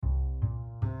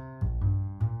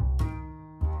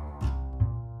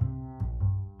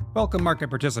Welcome, market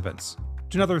participants,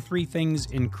 to another Three Things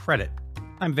in Credit.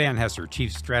 I'm Van Hesser,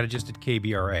 Chief Strategist at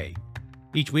KBRA.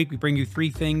 Each week, we bring you three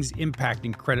things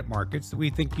impacting credit markets that we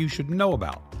think you should know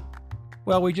about.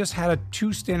 Well, we just had a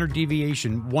 2 standard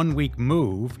deviation 1-week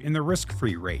move in the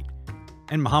risk-free rate,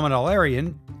 and Mohamed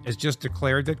Al-Arian has just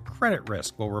declared that credit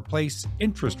risk will replace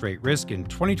interest rate risk in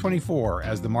 2024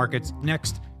 as the market's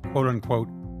next quote-unquote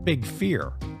big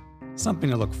fear. Something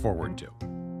to look forward to.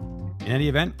 In any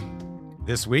event,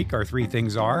 this week our three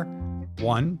things are: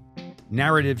 1.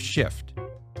 Narrative shift.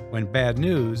 When bad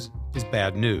news is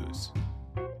bad news.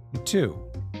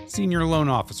 2. Senior Loan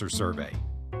Officer Survey.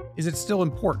 Is it still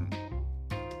important?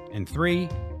 And 3.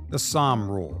 The Sahm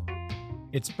Rule.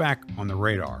 It's back on the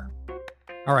radar.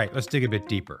 All right, let's dig a bit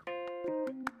deeper.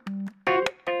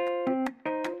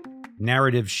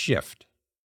 Narrative shift.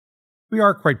 We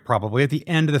are quite probably at the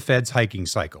end of the Fed's hiking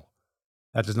cycle.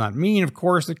 That does not mean, of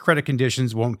course, that credit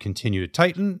conditions won't continue to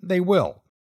tighten. They will.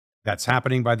 That's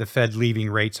happening by the Fed leaving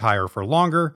rates higher for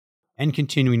longer and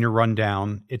continuing to run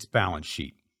down its balance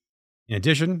sheet. In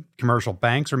addition, commercial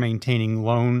banks are maintaining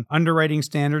loan underwriting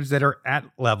standards that are at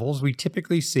levels we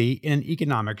typically see in an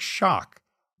economic shock.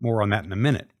 More on that in a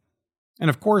minute. And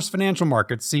of course, financial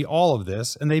markets see all of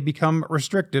this and they become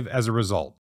restrictive as a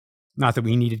result. Not that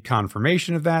we needed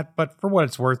confirmation of that, but for what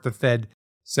it's worth, the Fed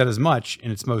said as much in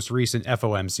its most recent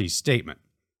FOMC statement.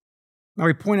 Now,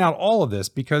 we point out all of this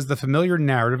because the familiar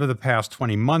narrative of the past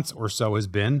 20 months or so has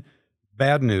been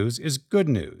bad news is good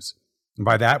news. And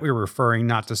by that, we're referring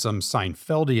not to some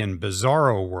Seinfeldian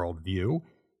bizarro worldview,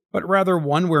 but rather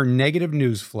one where negative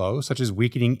news flow, such as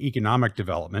weakening economic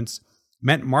developments,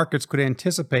 meant markets could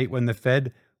anticipate when the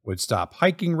Fed would stop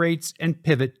hiking rates and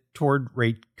pivot toward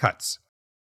rate cuts.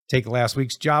 Take last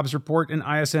week's jobs report and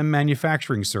ISM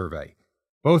manufacturing survey,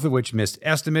 both of which missed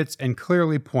estimates and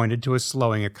clearly pointed to a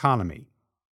slowing economy.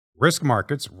 Risk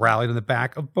markets rallied on the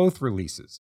back of both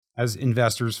releases, as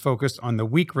investors focused on the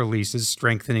weak releases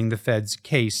strengthening the Fed's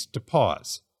case to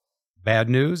pause. Bad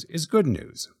news is good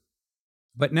news.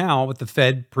 But now, with the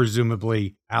Fed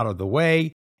presumably out of the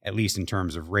way, at least in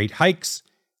terms of rate hikes,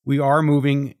 we are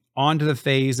moving on to the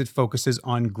phase that focuses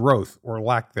on growth or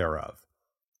lack thereof.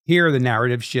 Here, the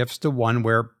narrative shifts to one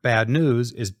where bad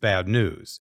news is bad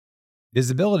news.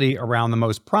 Visibility around the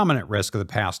most prominent risk of the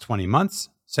past 20 months,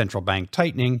 central bank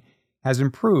tightening, has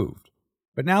improved.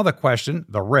 But now the question,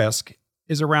 the risk,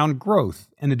 is around growth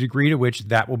and the degree to which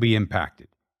that will be impacted.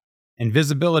 And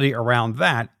visibility around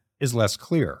that is less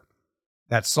clear.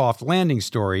 That soft landing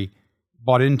story,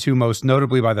 bought into most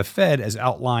notably by the Fed as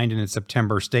outlined in its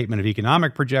September Statement of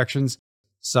Economic Projections,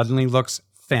 suddenly looks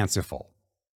fanciful.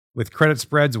 With credit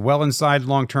spreads well inside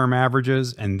long-term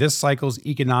averages and this cycle's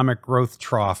economic growth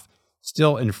trough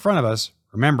still in front of us,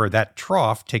 remember that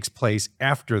trough takes place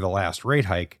after the last rate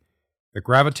hike, the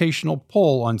gravitational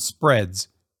pull on spreads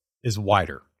is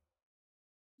wider.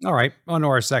 All right, on to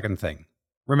our second thing.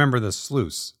 Remember the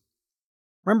SLOOS.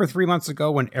 Remember 3 months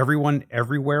ago when everyone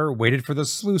everywhere waited for the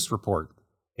SLOOS report,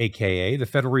 aka the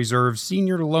Federal Reserve's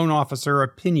Senior Loan Officer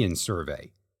Opinion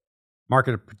Survey.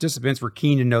 Market participants were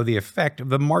keen to know the effect of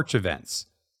the March events,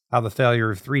 how the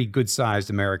failure of 3 good-sized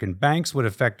American banks would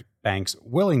affect banks'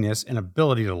 willingness and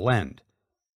ability to lend.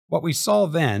 What we saw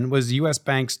then was U.S.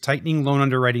 banks tightening loan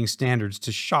underwriting standards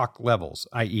to shock levels,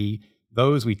 i.e.,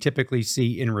 those we typically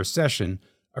see in recession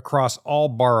across all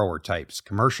borrower types,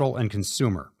 commercial and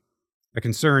consumer. The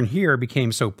concern here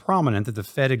became so prominent that the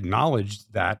Fed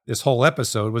acknowledged that this whole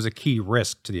episode was a key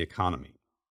risk to the economy.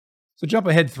 So jump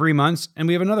ahead 3 months and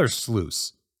we have another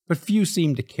SLOOS, but few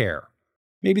seem to care.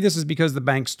 Maybe this is because the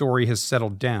bank story has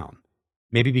settled down.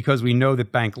 Maybe because we know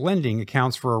that bank lending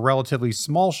accounts for a relatively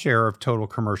small share of total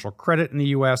commercial credit in the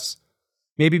U.S.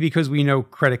 Maybe because we know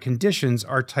credit conditions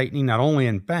are tightening not only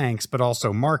in banks but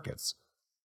also markets.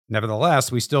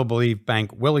 Nevertheless, we still believe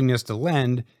bank willingness to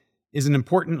lend is an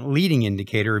important leading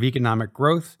indicator of economic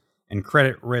growth and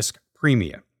credit risk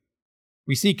premia.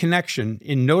 We see connection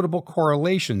in notable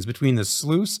correlations between the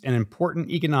SLOOS and important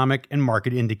economic and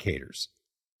market indicators.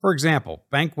 For example,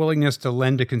 bank willingness to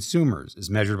lend to consumers,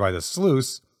 as measured by the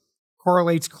SLOOS,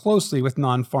 correlates closely with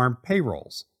non-farm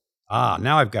payrolls.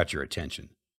 Now I've got your attention.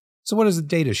 So what does the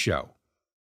data show?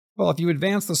 Well, if you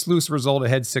advance the SLOOS result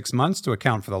ahead 6 months to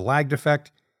account for the lagged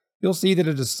effect, you'll see that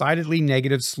a decidedly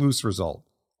negative SLOOS result,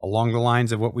 along the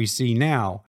lines of what we see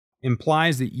now,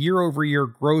 implies that year-over-year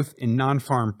growth in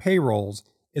non-farm payrolls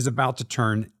is about to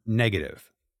turn negative.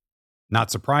 Not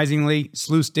surprisingly,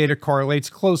 SLOOS data correlates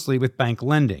closely with bank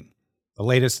lending. The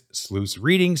latest SLOOS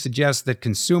reading suggests that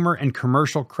consumer and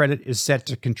commercial credit is set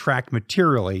to contract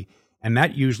materially, and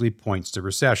that usually points to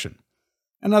recession.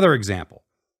 Another example.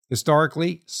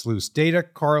 Historically, SLOOS data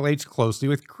correlates closely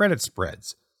with credit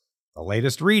spreads. The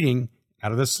latest reading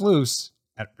out of the SLOOS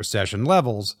at recession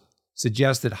levels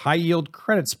suggests that high-yield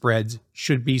credit spreads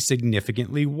should be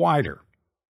significantly wider.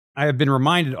 I have been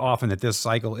reminded often that this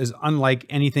cycle is unlike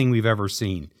anything we've ever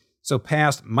seen, so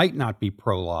past might not be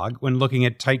prologue when looking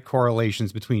at tight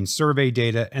correlations between survey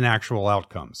data and actual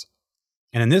outcomes.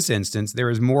 And in this instance, there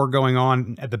is more going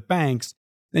on at the banks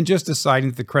than just deciding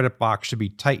that the credit box should be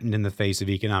tightened in the face of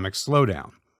economic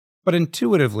slowdown. But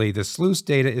intuitively, the SLOOS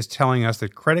data is telling us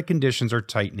that credit conditions are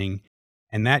tightening,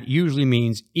 and that usually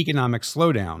means economic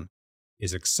slowdown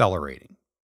is accelerating.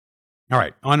 All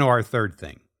right, on to our third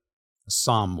thing, the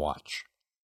Sahm Watch.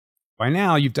 By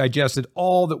now, you've digested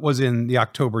all that was in the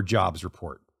October jobs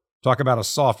report. Talk about a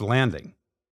soft landing.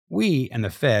 We and the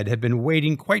Fed have been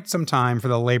waiting quite some time for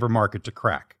the labor market to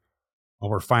crack.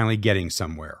 Well, we're finally getting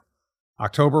somewhere.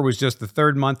 October was just the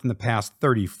third month in the past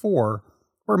 34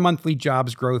 where monthly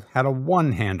jobs growth had a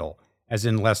 1 handle, as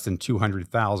in less than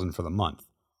 200,000 for the month.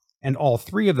 And all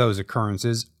 3 of those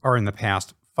occurrences are in the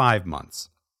past 5 months.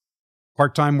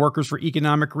 Part-time workers for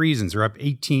economic reasons are up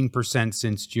 18%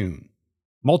 since June.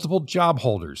 Multiple job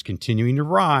holders continuing to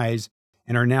rise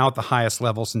and are now at the highest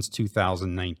level since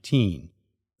 2019.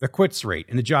 The quits rate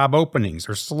and the job openings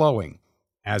are slowing,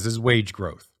 as is wage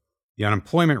growth. The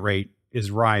unemployment rate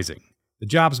is rising. The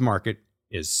jobs market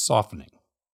is softening.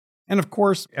 And of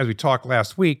course, as we talked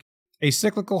last week, a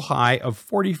cyclical high of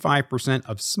 45%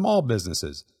 of small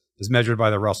businesses, as measured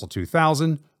by the Russell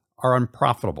 2000, are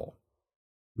unprofitable.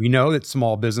 We know that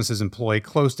small businesses employ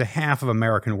close to half of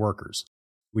American workers.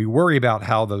 We worry about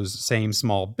how those same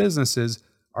small businesses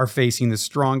are facing the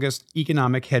strongest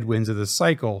economic headwinds of the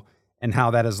cycle and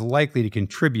how that is likely to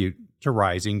contribute to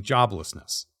rising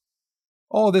joblessness.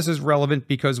 All of this is relevant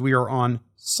because we are on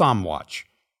Sahm Watch,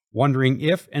 wondering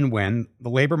if and when the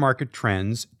labor market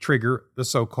trends trigger the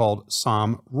so-called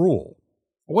Sahm Rule.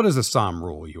 What is the Sahm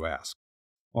Rule, you ask?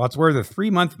 Well, it's where the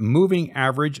 3-month moving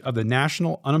average of the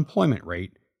national unemployment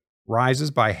rate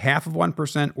rises by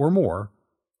 0.5% or more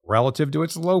relative to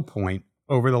its low point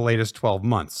over the latest 12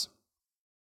 months.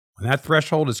 When that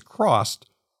threshold is crossed,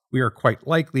 we are quite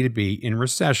likely to be in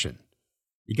recession.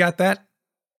 You got that?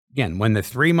 Again, when the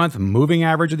 3-month moving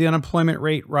average of the unemployment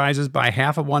rate rises by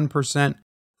 0.5%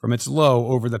 from its low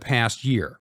over the past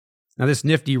year. Now, this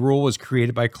nifty rule was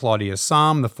created by Claudia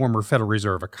Sahm, the former Federal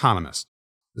Reserve economist.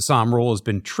 The Sahm Rule has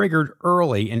been triggered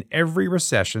early in every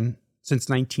recession since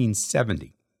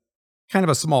 1970. Kind of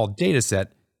a small data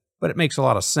set, but it makes a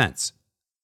lot of sense.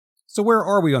 So where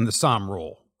are we on the Sahm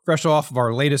Rule? Fresh off of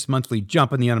our latest monthly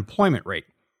jump in the unemployment rate.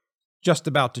 Just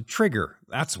about to trigger,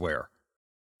 that's where.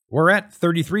 We're at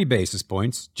 33 basis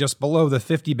points, just below the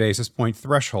 50 basis point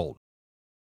threshold.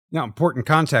 Now, important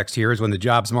context here is when the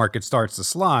jobs market starts to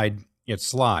slide, it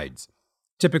slides.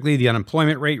 Typically, the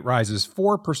unemployment rate rises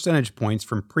 4 percentage points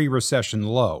from pre-recession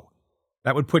low.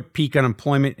 That would put peak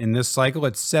unemployment in this cycle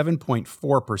at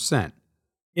 7.4%,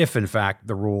 if in fact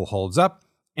the rule holds up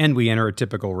and we enter a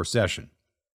typical recession.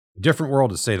 A different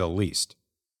world to say the least.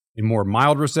 In more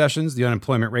mild recessions, the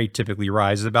unemployment rate typically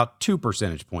rises about 2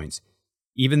 percentage points.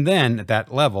 Even then, at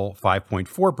that level,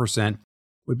 5.4%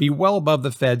 would be well above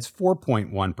the Fed's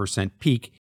 4.1%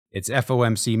 peak its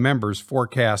FOMC members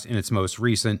forecast in its most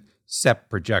recent SEP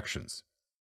projections.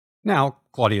 Now,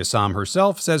 Claudia Sahm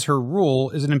herself says her rule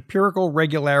is an empirical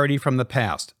regularity from the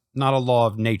past, not a law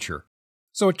of nature,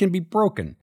 so it can be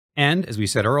broken. And, as we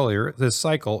said earlier, this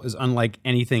cycle is unlike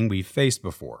anything we've faced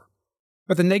before.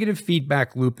 But the negative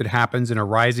feedback loop that happens in a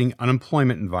rising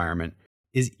unemployment environment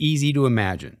is easy to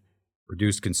imagine.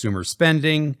 Reduced consumer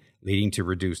spending, leading to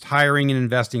reduced hiring and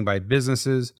investing by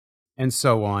businesses, and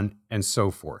so on and so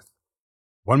forth.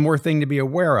 One more thing to be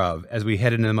aware of as we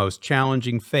head into the most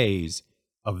challenging phase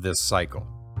of this cycle.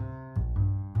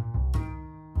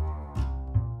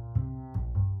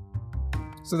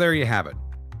 So there you have it.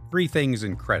 3 things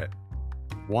in credit.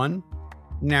 1,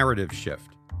 narrative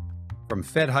shift. From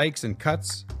Fed hikes and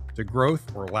cuts to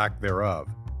growth or lack thereof.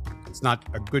 It's not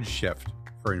a good shift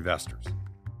for investors.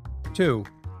 2,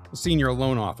 the Senior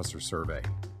Loan Officer Survey.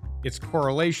 Its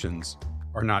correlations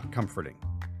are not comforting.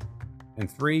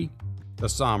 And 3, the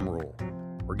Sahm Rule.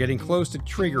 We're getting close to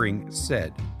triggering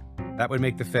SED. That would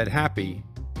make the Fed happy.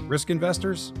 Risk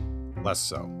investors, less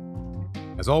so.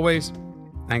 As always,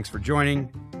 thanks for joining.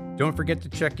 Don't forget to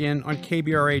check in on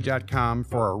kbra.com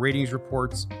for our ratings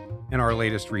reports and our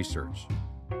latest research.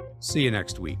 See you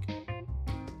next week.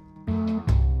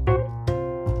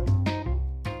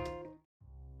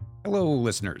 Hello,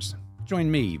 listeners. Join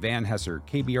me, Van Hesser,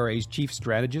 KBRA's chief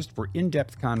strategist, for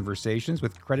in-depth conversations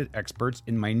with credit experts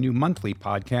in my new monthly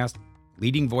podcast,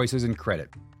 Leading Voices in Credit.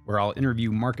 where I'll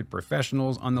interview market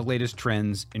professionals on the latest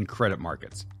trends in credit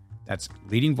markets. That's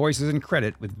Leading Voices in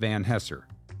Credit with Van Hesser.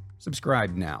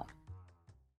 Subscribe now.